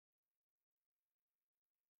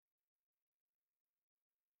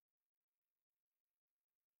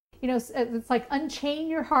you know, it's like unchain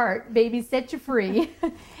your heart, baby, set you free.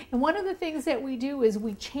 And one of the things that we do is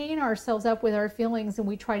we chain ourselves up with our feelings and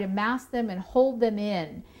we try to mask them and hold them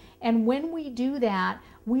in. And when we do that,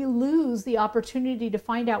 we lose the opportunity to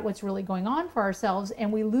find out what's really going on for ourselves,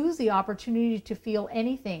 and we lose the opportunity to feel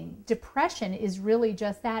anything. Depression is really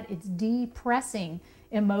just that. It's depressing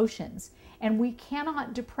emotions. And we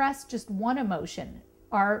cannot depress just one emotion.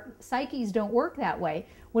 Our psyches don't work that way.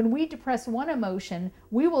 When we depress one emotion,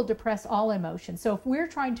 we will depress all emotions. So if we're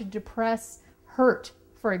trying to depress hurt,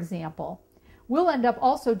 for example, we'll end up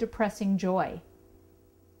also depressing joy.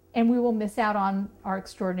 And we will miss out on our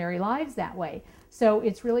extraordinary lives that way. So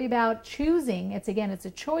it's really about choosing. It's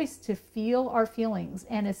a choice to feel our feelings.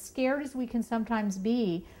 And as scared as we can sometimes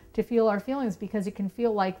be to feel our feelings, because it can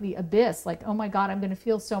feel like the abyss, like, oh my God, I'm going to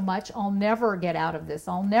feel so much. I'll never get out of this.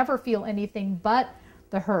 I'll never feel anything but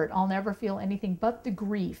the hurt. I'll never feel anything but the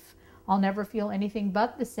grief. I'll never feel anything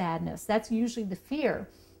but the sadness. That's usually the fear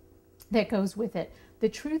that goes with it. The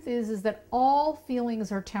truth is that all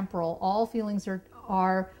feelings are temporal. All feelings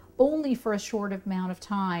are only for a short amount of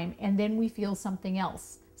time, and then we feel something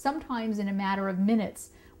else, sometimes in a matter of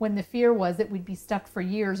minutes, when the fear was that we'd be stuck for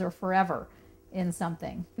years or forever in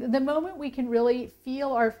something. The moment we can really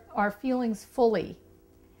feel our feelings fully,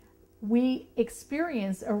 we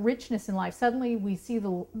experience a richness in life. Suddenly we see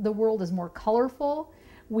the world as more colorful.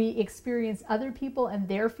 We experience other people and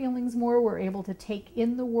their feelings more. We're able to take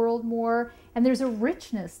in the world more, and there's a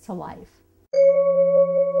richness to life.